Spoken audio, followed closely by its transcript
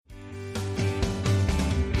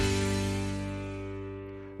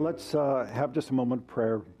Let's have just a moment of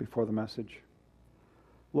prayer before the message.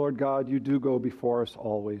 Lord God, you do go before us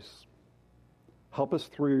always. Help us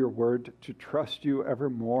through your word to trust you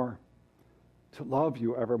evermore, to love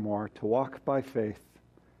you evermore, to walk by faith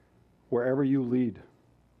wherever you lead,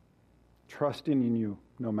 trusting in you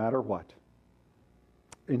no matter what.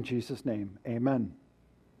 In Jesus' name, amen.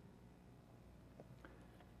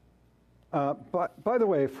 By the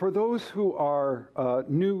way, for those who are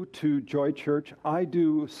new to Joy Church, I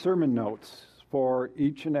do sermon notes for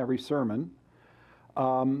each and every sermon.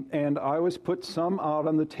 And I always put some out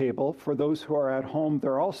on the table. For those who are at home,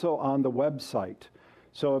 they're also on the website.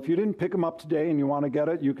 So if you didn't pick them up today and you want to get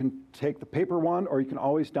it, you can take the paper one, or you can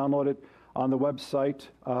always download it on the website.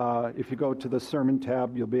 If you go to the sermon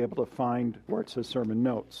tab, you'll be able to find where it says sermon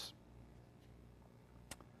notes.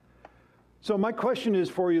 So my question is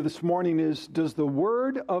for you this morning is, does the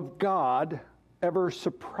Word of God ever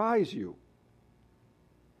surprise you?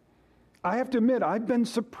 I have to admit, I've been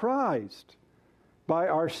surprised by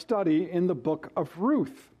our study in the book of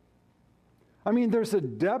Ruth. I mean, there's a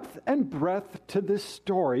depth and breadth to this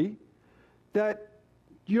story that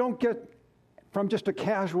you don't get from just a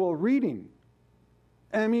casual reading.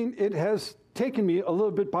 I mean, it has taken me a little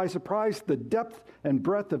bit by surprise, the depth and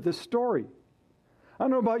breadth of this story. I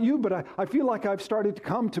don't know about you, but I feel like I've started to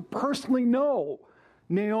come to personally know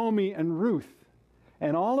Naomi and Ruth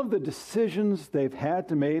and all of the decisions they've had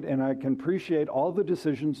to make, and I can appreciate all the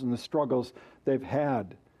decisions and the struggles they've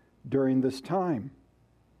had during this time.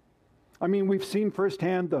 I mean, we've seen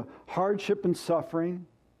firsthand the hardship and suffering,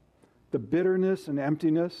 the bitterness and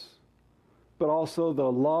emptiness, but also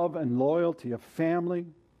the love and loyalty of family,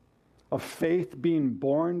 of faith being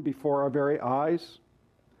born before our very eyes.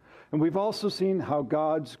 And we've also seen how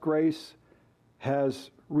God's grace has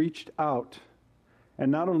reached out and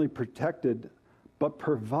not only protected, but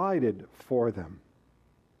provided for them.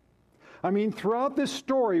 I mean, throughout this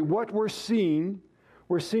story, what we're seeing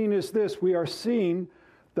is this. We are seeing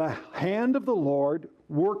the hand of the Lord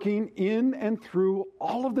working in and through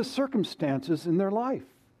all of the circumstances in their life.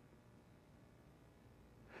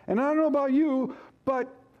 And I don't know about you,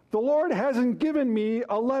 but the Lord hasn't given me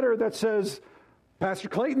a letter that says, Pastor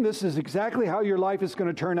Clayton, this is exactly how your life is going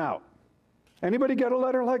to turn out. Anybody get a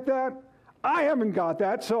letter like that? I haven't got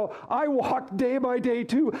that, so I walk day by day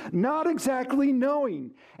too, not exactly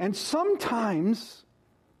knowing. And sometimes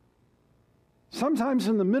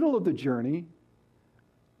in the middle of the journey,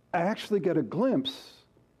 I actually get a glimpse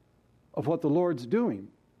of what the Lord's doing.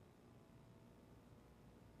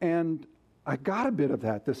 And I got a bit of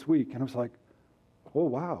that this week, and I was like, oh,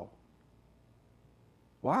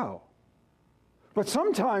 wow. But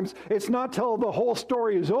sometimes it's not till the whole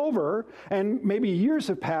story is over and maybe years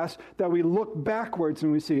have passed that we look backwards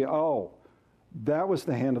and we see, oh, that was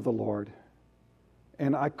the hand of the Lord.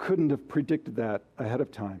 And I couldn't have predicted that ahead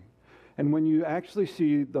of time. And when you actually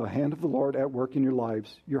see the hand of the Lord at work in your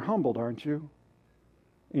lives, you're humbled, aren't you?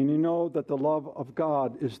 And you know that the love of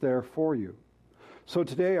God is there for you. So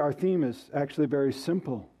today our theme is actually very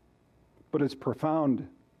simple, but it's profound.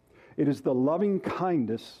 It is the loving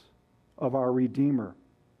kindness of our Redeemer.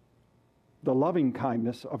 The loving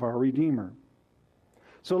kindness of our Redeemer.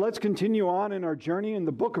 So let's continue on in our journey in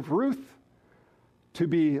the book of Ruth to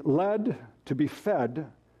be led, to be fed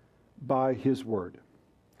by his word.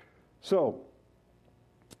 So,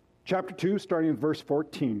 chapter 2, starting with verse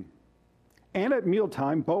 14. And at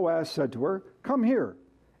mealtime, Boaz said to her, "Come here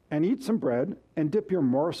and eat some bread and dip your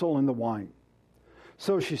morsel in the wine."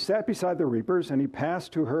 So she sat beside the reapers, and he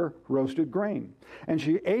passed to her roasted grain. And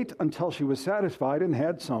she ate until she was satisfied and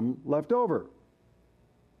had some left over.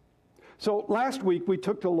 So last week we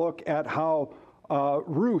took a look at how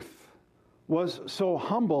Ruth was so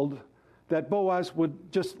humbled that Boaz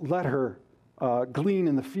would just let her glean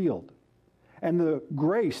in the field. And the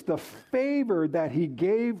grace, the favor that he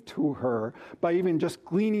gave to her by even just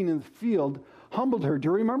gleaning in the field humbled her. Do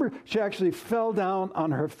you remember? She actually fell down on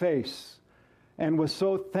her face and was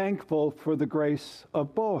so thankful for the grace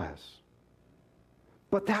of Boaz.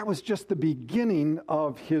 But that was just the beginning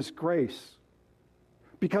of his grace.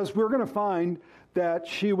 Because we're going to find that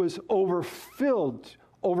she was overflowing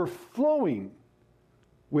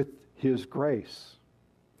with his grace.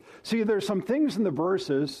 See, there's some things in the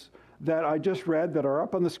verses that I just read that are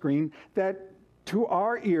up on the screen that to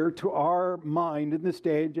our ear, to our mind in this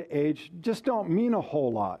day age, just don't mean a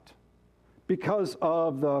whole lot because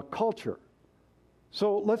of the culture.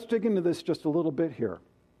 So let's dig into this just a little bit here.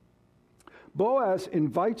 Boaz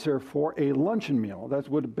invites her for a luncheon meal. That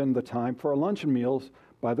would have been the time for a luncheon meal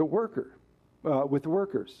by the with the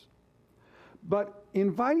workers. But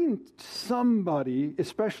inviting somebody,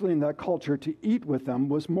 especially in that culture, to eat with them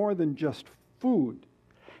was more than just food.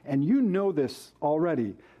 And you know this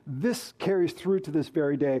already. This carries through to this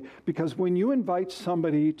very day, because when you invite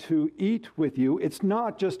somebody to eat with you, it's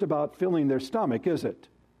not just about filling their stomach, is it?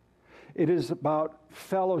 It is about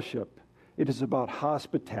fellowship. It is about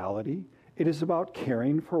hospitality. It is about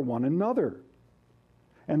caring for one another.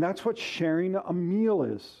 And that's what sharing a meal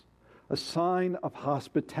is, a sign of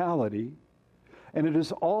hospitality. And it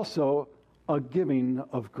is also a giving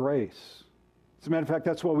of grace. As a matter of fact,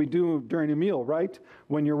 that's what we do during a meal, right?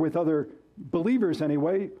 When you're with other believers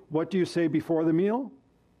anyway, what do you say before the meal?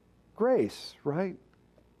 Grace, right?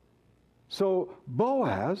 So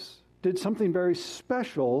Boaz did something very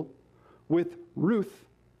special with Ruth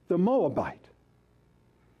the Moabite.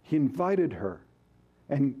 He invited her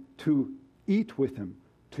and to eat with him,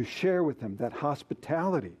 to share with him that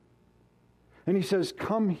hospitality. And he says,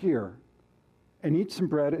 come here and eat some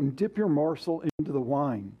bread and dip your morsel into the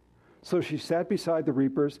wine. So she sat beside the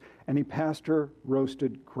reapers, and he passed her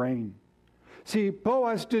roasted grain. See,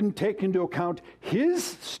 Boaz didn't take into account his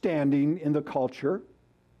standing in the culture,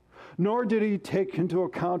 nor did he take into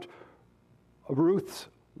account Ruth's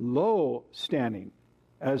low standing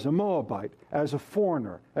as a Moabite, as a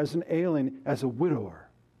foreigner, as an alien, as a widower.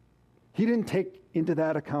 He didn't take into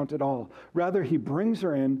that account at all. Rather, he brings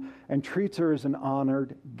her in and treats her as an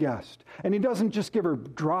honored guest. And he doesn't just give her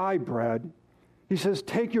dry bread. He says,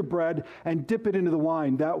 take your bread and dip it into the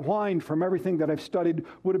wine. That wine, from everything that I've studied,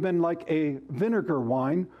 would have been like a vinegar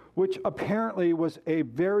wine, which apparently was a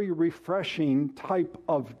very refreshing type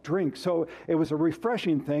of drink. So it was a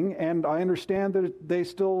refreshing thing, and I understand that they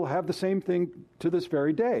still have the same thing to this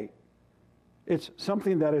very day. It's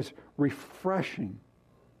something that is refreshing.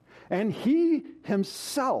 And he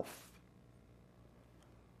himself,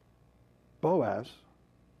 Boaz,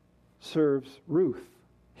 serves Ruth.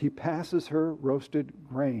 He passes her roasted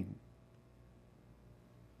grain.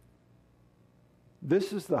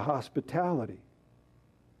 This is the hospitality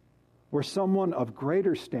where someone of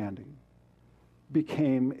greater standing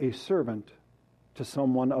became a servant to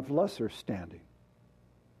someone of lesser standing.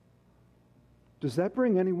 Does that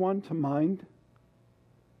bring anyone to mind?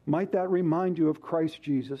 Might that remind you of Christ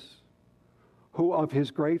Jesus, who of his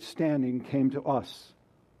great standing came to us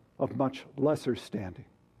of much lesser standing,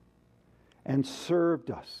 and served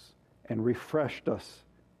us, and refreshed us,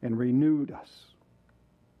 and renewed us?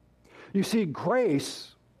 You see,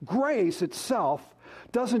 grace itself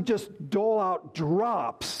doesn't just dole out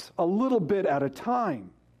drops a little bit at a time.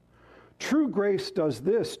 True grace does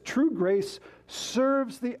this. True grace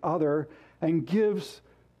serves the other and gives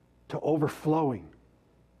to overflowing.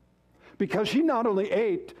 Because she not only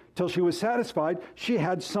ate till she was satisfied, she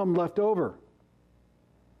had some left over.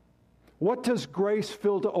 What does grace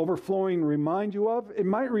filled to overflowing remind you of? It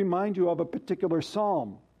might remind you of a particular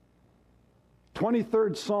psalm.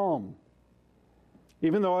 23rd Psalm.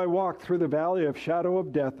 Even though I walk through the valley of shadow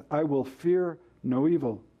of death, I will fear no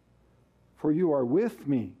evil. For you are with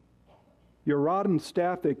me. Your rod and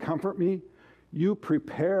staff, they comfort me. You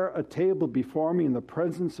prepare a table before me in the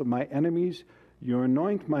presence of my enemies. You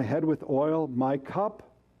anoint my head with oil. My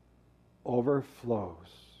cup overflows.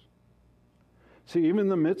 See, even in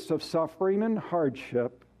the midst of suffering and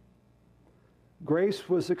hardship, grace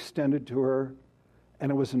was extended to her,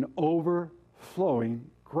 and it was an overflowing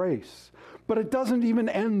grace. But it doesn't even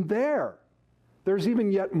end there. There's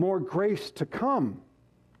even yet more grace to come.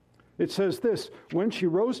 It says this, when she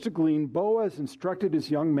rose to glean, Boaz instructed his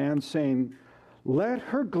young man, saying, let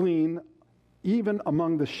her glean even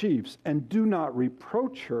among the sheaves, and do not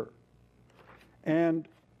reproach her. And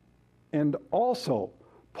also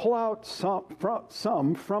pull out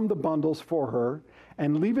some from the bundles for her,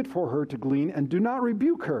 and leave it for her to glean, and do not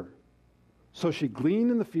rebuke her. So she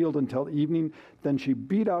gleaned in the field until evening. Then she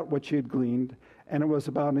beat out what she had gleaned, and it was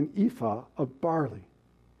about an ephah of barley.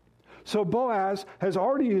 So Boaz has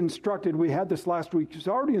already instructed, we had this last week, he's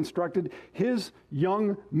already instructed his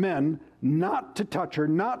young men not to touch her,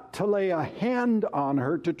 not to lay a hand on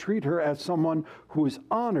her, to treat her as someone who is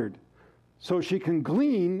honored, so she can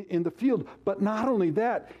glean in the field. But not only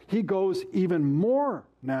that, he goes even more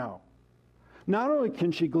now. Not only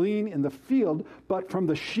can she glean in the field, but from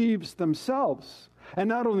the sheaves themselves. And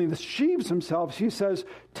not only the sheaves themselves, he says,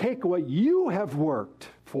 take what you have worked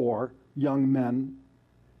for, young men,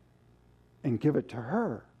 and give it to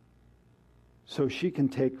her, so she can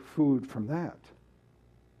take food from that.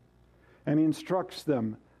 And he instructs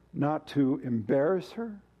them not to embarrass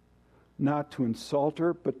her, not to insult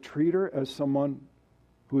her, but treat her as someone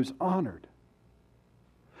who is honored.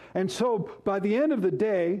 And so by the end of the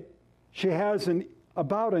day, she has an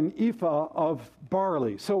about an ephah of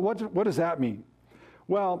barley. So what does that mean?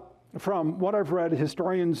 Well, from what I've read,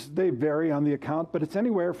 historians, they vary on the account, but it's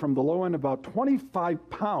anywhere from the low end, about 25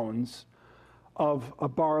 pounds of a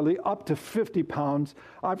barley, up to 50 pounds.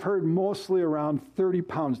 I've heard mostly around 30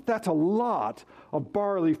 pounds. That's a lot of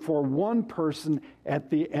barley for one person at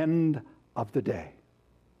the end of the day.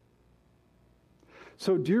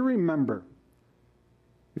 So do you remember,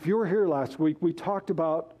 if you were here last week, we talked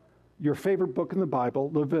about your favorite book in the Bible,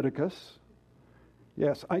 Leviticus.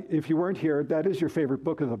 Yes, if you weren't here, that is your favorite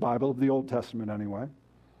book of the Bible, the Old Testament anyway.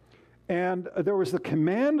 And there was the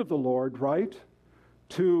command of the Lord, right,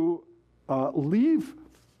 to leave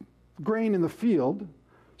grain in the field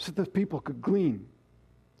so that people could glean.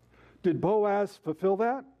 Did Boaz fulfill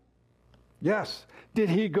that? Yes. Did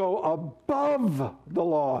he go above the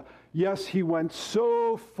law? Yes, he went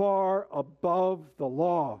so far above the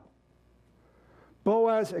law.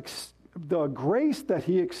 Boaz, the grace that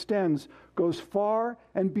he extends goes far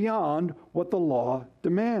and beyond what the law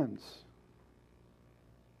demands.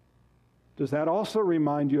 Does that also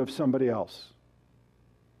remind you of somebody else?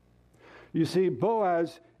 You see,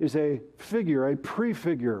 Boaz is a figure, a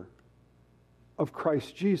prefigure of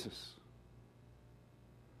Christ Jesus.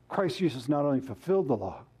 Christ Jesus not only fulfilled the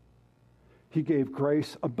law, he gave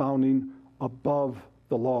grace abounding above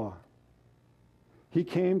the law. He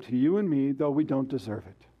came to you and me, though we don't deserve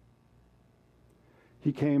it.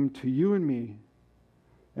 He came to you and me,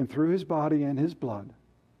 and through his body and his blood,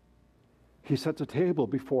 he sets a table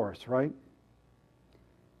before us, right?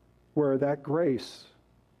 Where that grace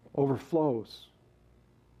overflows.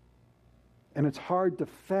 And it's hard to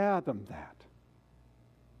fathom that.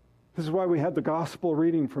 This is why we had the gospel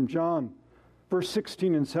reading from John, verse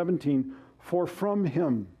 16 and 17, for from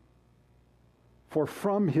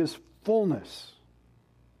his fullness,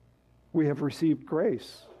 we have received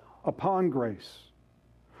grace upon grace.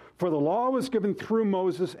 For the law was given through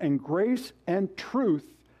Moses, and grace and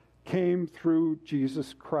truth came through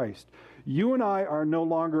Jesus Christ. You and I are no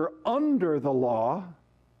longer under the law.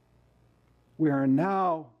 We are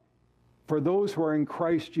now, for those who are in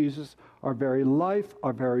Christ Jesus, our very life,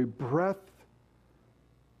 our very breath,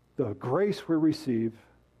 the grace we receive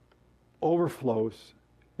overflows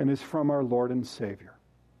and is from our Lord and Savior.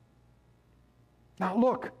 Now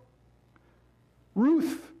look,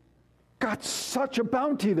 Ruth got such a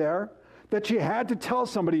bounty there that she had to tell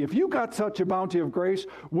somebody. If you got such a bounty of grace,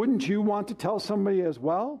 wouldn't you want to tell somebody as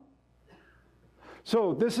well?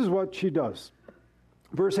 So this is what she does.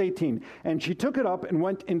 Verse 18, and she took it up and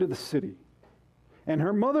went into the city. And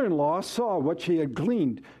her mother-in-law saw what she had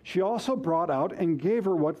gleaned. She also brought out and gave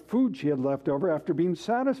her what food she had left over after being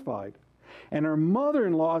satisfied. And her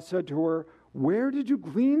mother-in-law said to her, where did you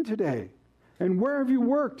glean today? And where have you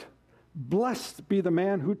worked? Blessed be the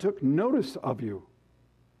man who took notice of you.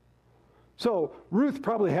 So Ruth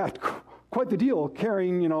probably had quite the deal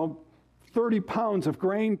carrying, 30 pounds of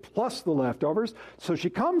grain plus the leftovers. So she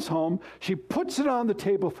comes home, she puts it on the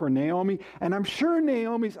table for Naomi, and I'm sure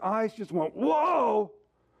Naomi's eyes just went, whoa!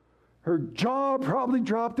 Her jaw probably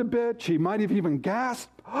dropped a bit. She might have even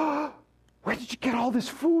gasped. Oh, where did you get all this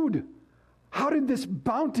food? How did this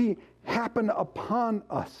bounty happen upon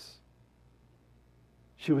us?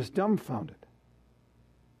 She was dumbfounded.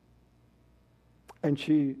 And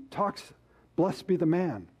she talks, blessed be the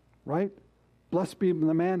man, right? Blessed be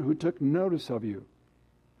the man who took notice of you.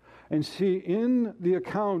 And see, in the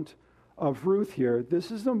account of Ruth here, this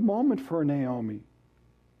is a moment for Naomi.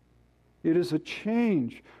 It is a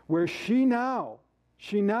change where she now,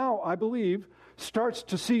 I believe, starts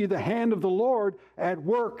to see the hand of the Lord at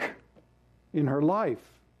work in her life.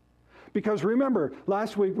 Because remember,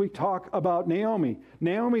 last week we talked about Naomi.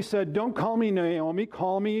 Naomi said, don't call me Naomi,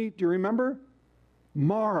 call me, do you remember?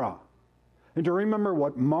 Mara. And do you remember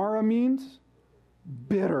what Mara means?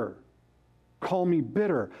 Bitter. Call me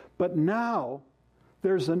bitter. But now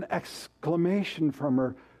there's an exclamation from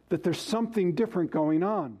her that there's something different going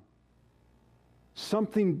on.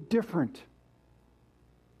 Something different.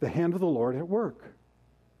 The hand of the Lord at work.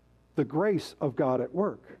 The grace of God at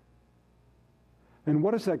work. And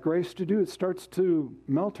what does that grace to do? It starts to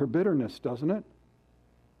melt her bitterness, doesn't it?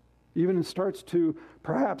 Even it starts to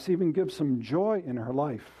perhaps even give some joy in her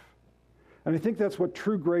life. And I think that's what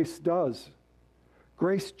true grace does.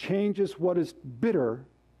 Grace changes what is bitter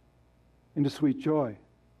into sweet joy.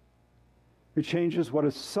 It changes what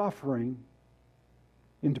is suffering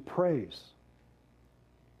into praise.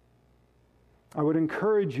 I would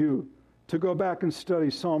encourage you to go back and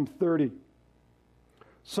study Psalm 30.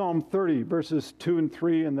 Psalm 30, verses 2 and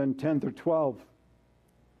 3, and then 10 through 12.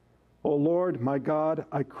 O Lord, my God,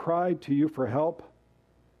 I cried to you for help,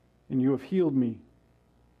 and you have healed me.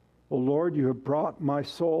 O Lord, you have brought my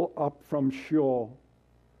soul up from Sheol.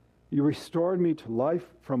 You restored me to life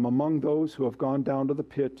from among those who have gone down to the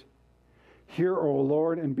pit. Hear, O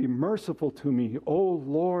Lord, and be merciful to me. O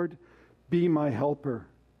Lord, be my helper.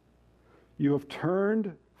 You have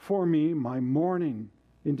turned for me my mourning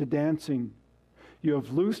into dancing. You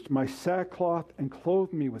have loosed my sackcloth and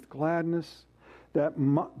clothed me with gladness, that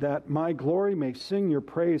my glory may sing your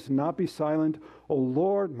praise and not be silent. O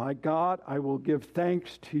Lord, my God, I will give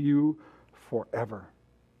thanks to you forever.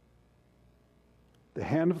 The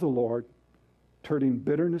hand of the Lord, turning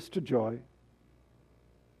bitterness to joy,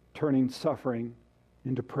 turning suffering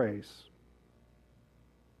into praise.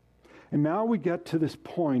 And now we get to this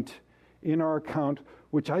point in our account,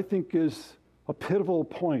 which I think is a pivotal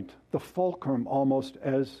point, the fulcrum almost,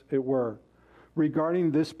 as it were,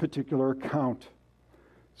 regarding this particular account.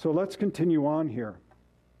 So let's continue on here.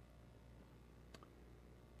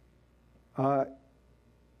 And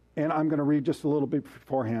I'm going to read just a little bit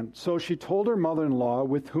beforehand. So she told her mother-in-law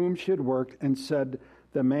with whom she had worked and said,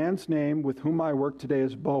 the man's name with whom I work today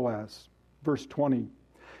is Boaz. Verse 20.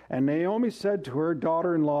 And Naomi said to her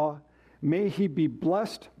daughter-in-law, may he be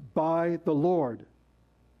blessed by the Lord,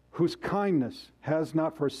 whose kindness has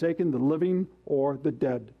not forsaken the living or the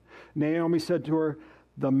dead. Naomi said to her,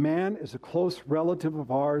 the man is a close relative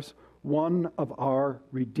of ours, one of our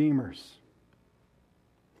redeemers.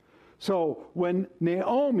 So when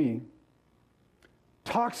Naomi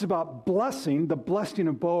talks about blessing, the blessing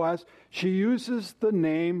of Boaz, she uses the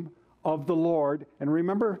name of the Lord. And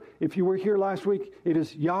remember, if you were here last week, it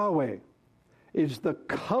is Yahweh. It is the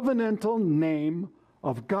covenantal name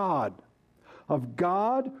of God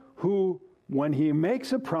who, when he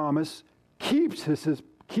makes a promise, keeps his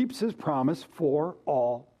promise for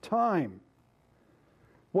all time.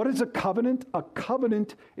 What is a covenant? A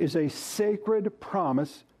covenant is a sacred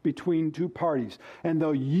promise between two parties. And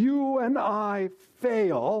though you and I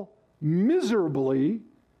fail miserably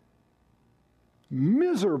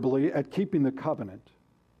at keeping the covenant,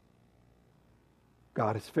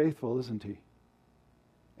 God is faithful, isn't he?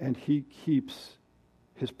 And he keeps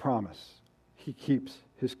his promise. He keeps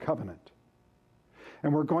his covenant.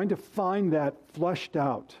 And we're going to find that fleshed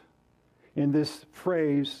out in this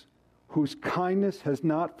phrase, whose kindness has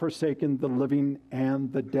not forsaken the living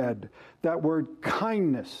and the dead. That word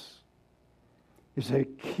kindness is a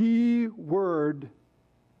key word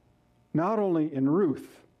not only in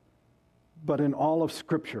Ruth, but in all of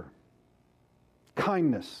Scripture.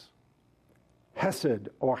 Kindness, hesed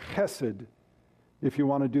or chesed, if you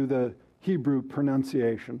want to do the Hebrew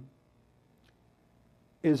pronunciation,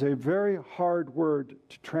 is a very hard word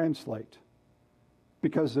to translate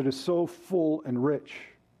because it is so full and rich.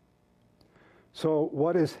 So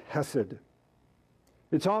what is hesed?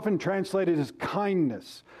 It's often translated as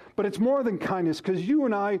kindness, but it's more than kindness, because you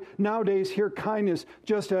and I nowadays hear kindness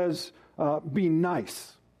just as being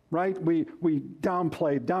nice, right? We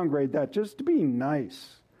downgrade that just to being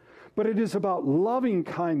nice. But it is about loving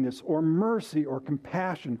kindness or mercy or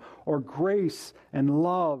compassion or grace and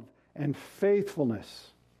love and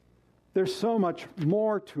faithfulness. There's so much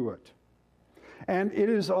more to it. And it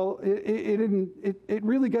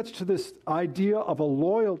really gets to this idea of a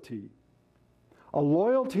loyalty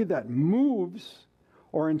that moves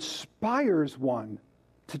or inspires one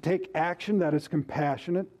to take action that is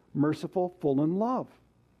compassionate, merciful, full in love.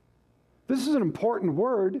 This is an important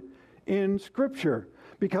word in Scripture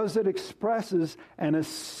because it expresses an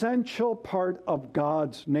essential part of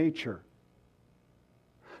God's nature.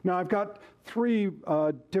 Now, I've got 3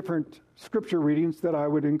 different Scripture readings that I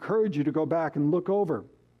would encourage you to go back and look over.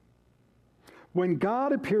 When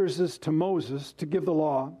God appears to Moses to give the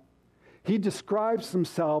law, he describes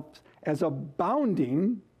himself as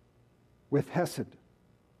abounding with hesed.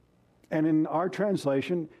 And in our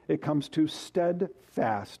translation, it comes to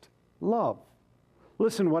steadfast love.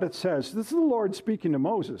 Listen what it says. This is the Lord speaking to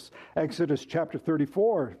Moses. Exodus chapter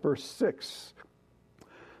 34, verse 6.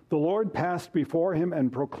 The Lord passed before him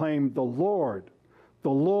and proclaimed, the Lord,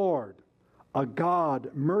 a God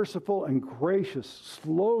merciful and gracious,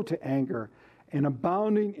 slow to anger, and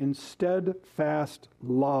abounding in steadfast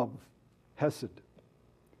love, hesed,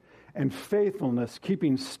 and faithfulness,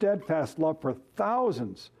 keeping steadfast love for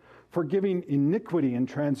thousands, forgiving iniquity and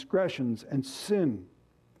transgressions and sin.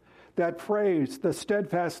 That phrase, the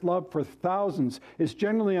steadfast love for thousands, is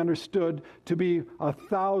generally understood to be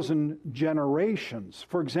 1,000 generations.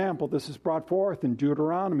 For example, this is brought forth in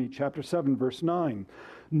Deuteronomy chapter 7, verse 9.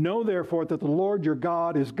 Know therefore that the Lord your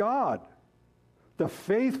God is God, the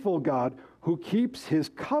faithful God who keeps his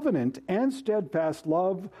covenant and steadfast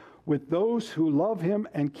love with those who love him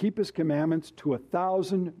and keep his commandments to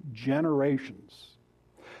 1,000 generations.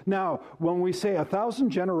 Now, when we say 1,000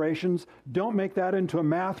 generations, don't make that into a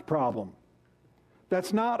math problem.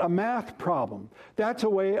 That's not a math problem. That's a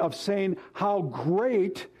way of saying how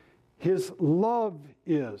great his love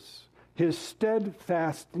is, his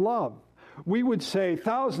steadfast love. We would say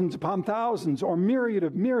thousands upon thousands or myriad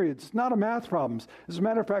of myriads. It's not a math problem. As a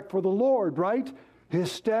matter of fact, for the Lord, right? His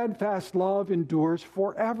steadfast love endures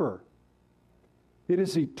forever. It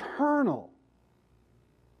is eternal,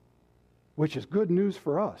 which is good news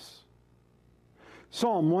for us.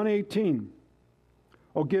 Psalm 118.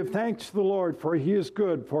 Oh, give thanks to the Lord, for he is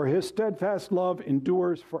good, for his steadfast love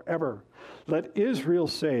endures forever. Let Israel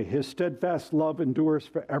say, his steadfast love endures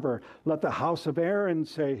forever. Let the house of Aaron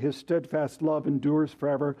say, his steadfast love endures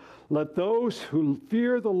forever. Let those who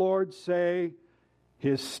fear the Lord say,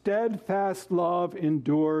 his steadfast love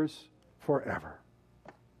endures forever.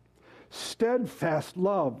 Steadfast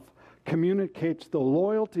love communicates the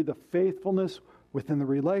loyalty, the faithfulness within the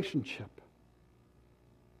relationship.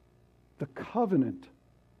 The covenant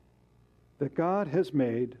that God has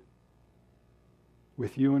made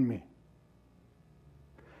with you and me.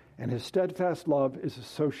 And his steadfast love is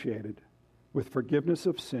associated with forgiveness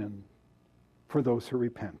of sin for those who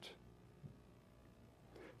repent.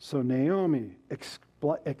 So Naomi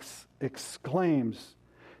exclaims,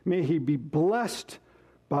 may he be blessed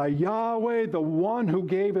by Yahweh, the one who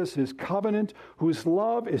gave us his covenant, whose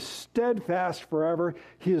love is steadfast forever.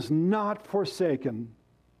 He has not forsaken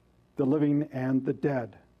the living and the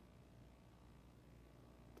dead.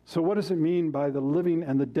 So what does it mean by the living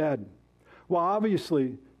and the dead? Well,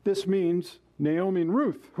 obviously, this means Naomi and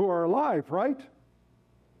Ruth, who are alive, right?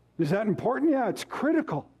 Is that important? Yeah, it's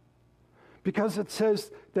critical. Because it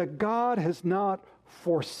says that God has not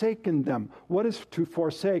forsaken them. What is to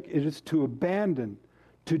forsake? It is to abandon,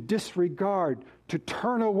 to disregard, to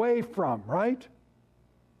turn away from, right?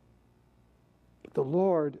 But the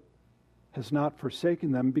Lord has not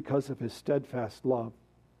forsaken them because of his steadfast love.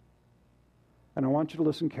 And I want you to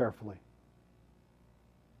listen carefully.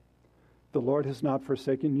 The Lord has not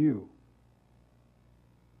forsaken you.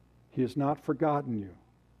 He has not forgotten you.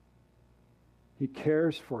 He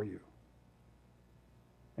cares for you.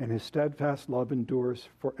 And his steadfast love endures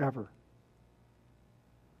forever.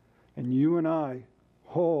 And you and I,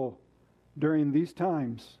 during these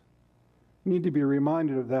times, need to be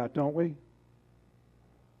reminded of that, don't we?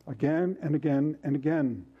 Again and again and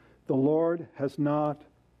again. The Lord has not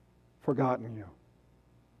forgotten you.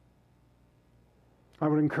 I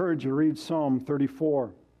would encourage you to read Psalm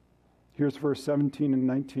 34. Here's verse 17 and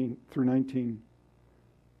 19 through 19.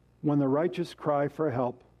 When the righteous cry for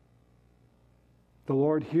help, the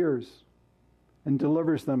Lord hears and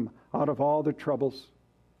delivers them out of all their troubles.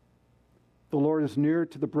 The Lord is near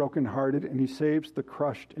to the brokenhearted, and he saves the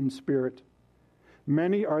crushed in spirit.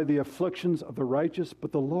 Many are the afflictions of the righteous,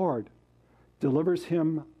 but the Lord delivers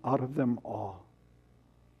him out of them all.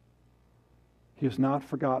 He has not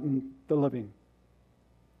forgotten the living.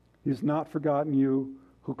 He has not forgotten you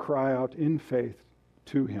who cry out in faith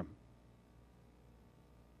to him.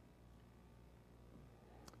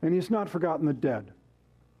 And he's not forgotten the dead.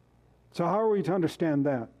 So how are we to understand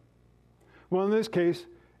that? Well, in this case,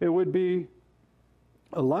 it would be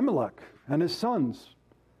Elimelech and his sons.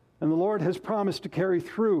 And the Lord has promised to carry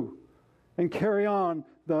through and carry on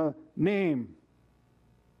the name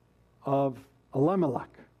of Elimelech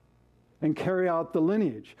and carry out the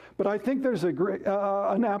lineage. But I think there's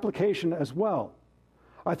an application as well.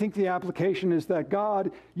 I think the application is that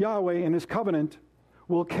God, Yahweh, in his covenant,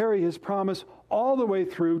 will carry his promise all the way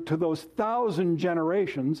through to those 1,000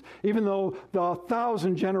 generations. Even though the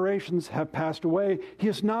 1,000 generations have passed away, he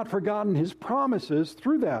has not forgotten his promises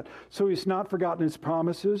through that. So he's not forgotten his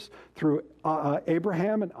promises through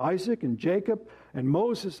Abraham and Isaac and Jacob and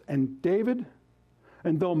Moses and David.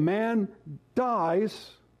 And though man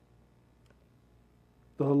dies,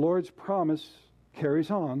 the Lord's promise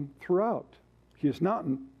carries on throughout. He has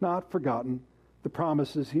not forgotten the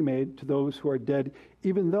promises he made to those who are dead,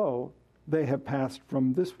 even though they have passed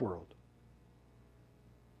from this world.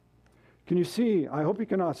 Can you see? I hope you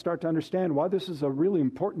can start to understand why this is a really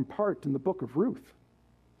important part in the book of Ruth.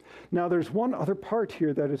 Now, there's one other part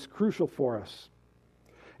here that is crucial for us.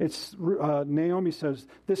 It's Naomi says,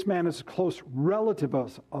 this man is a close relative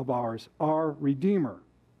of ours, our Redeemer.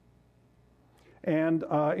 And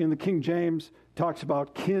in the King James, talks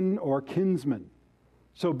about kin or kinsman.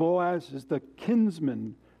 So Boaz is the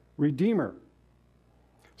kinsman redeemer.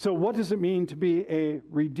 So what does it mean to be a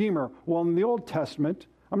redeemer? Well, in the Old Testament,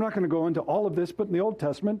 I'm not going to go into all of this, but in the Old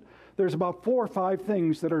Testament, there's about 4 or 5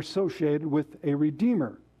 things that are associated with a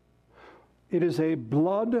redeemer. It is a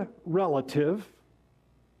blood relative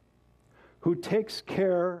who takes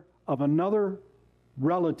care of another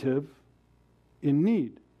relative in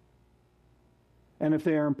need. And if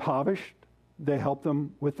they are impoverished, they help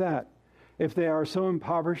them with that. If they are so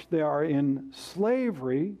impoverished they are in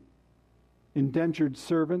slavery, indentured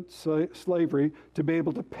servant slavery, to be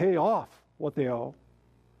able to pay off what they owe,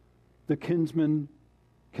 the kinsman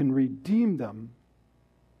can redeem them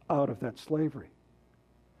out of that slavery.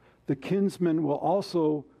 The kinsman will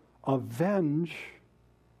also avenge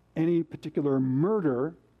any particular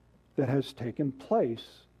murder that has taken place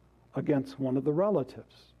against one of the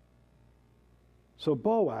relatives. So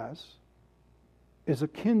Boaz is a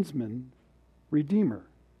kinsman redeemer.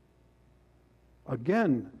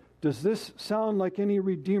 Again, does this sound like any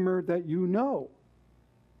redeemer that you know?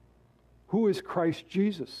 Who is Christ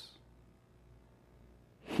Jesus?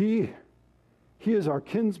 He is our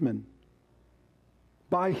kinsman.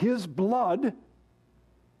 By his blood,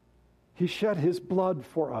 he shed his blood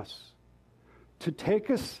for us to take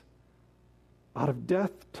us out of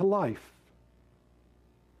death to life,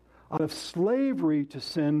 out of slavery to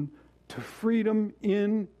sin to freedom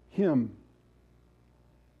in him.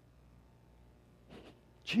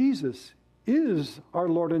 Jesus is our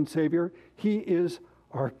Lord and Savior. He is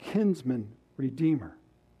our kinsman redeemer.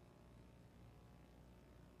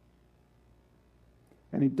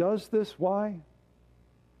 And he does this, why?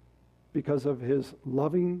 Because of his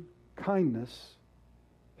loving kindness,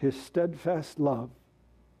 his steadfast love,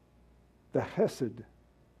 the hesed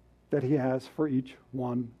that he has for each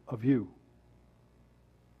one of you.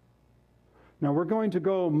 Now we're going to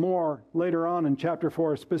go more later on in chapter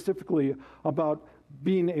 4 specifically about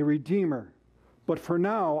being a redeemer. But for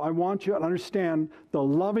now, I want you to understand the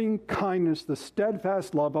loving kindness, the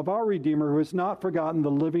steadfast love of our Redeemer who has not forgotten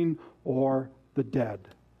the living or the dead.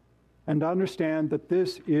 And understand that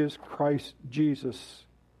this is Christ Jesus.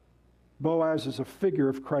 Boaz is a figure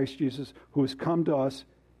of Christ Jesus who has come to us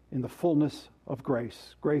in the fullness of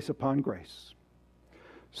grace, grace upon grace.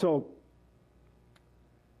 So,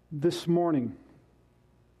 this morning,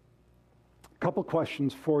 a couple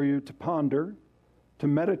questions for you to ponder, to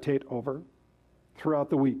meditate over throughout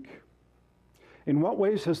the week. In what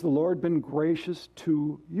ways has the Lord been gracious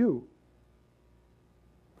to you?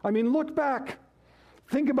 I mean, look back.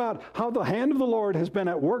 Think about how the hand of the Lord has been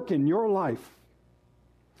at work in your life.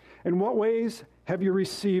 In what ways have you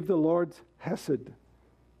received the Lord's hesed,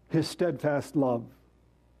 his steadfast love?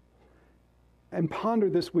 And ponder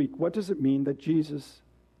this week, what does it mean that Jesus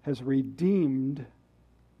has redeemed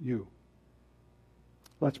you?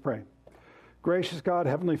 Let's pray. Gracious God,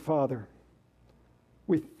 Heavenly Father,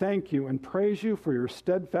 we thank you and praise you for your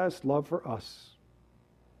steadfast love for us.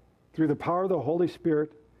 Through the power of the Holy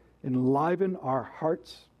Spirit, enliven our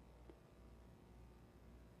hearts.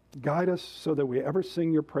 Guide us so that we ever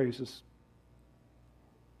sing your praises.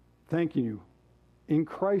 Thanking you in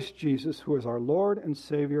Christ Jesus, who is our Lord and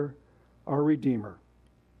Savior, our Redeemer.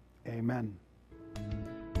 Amen.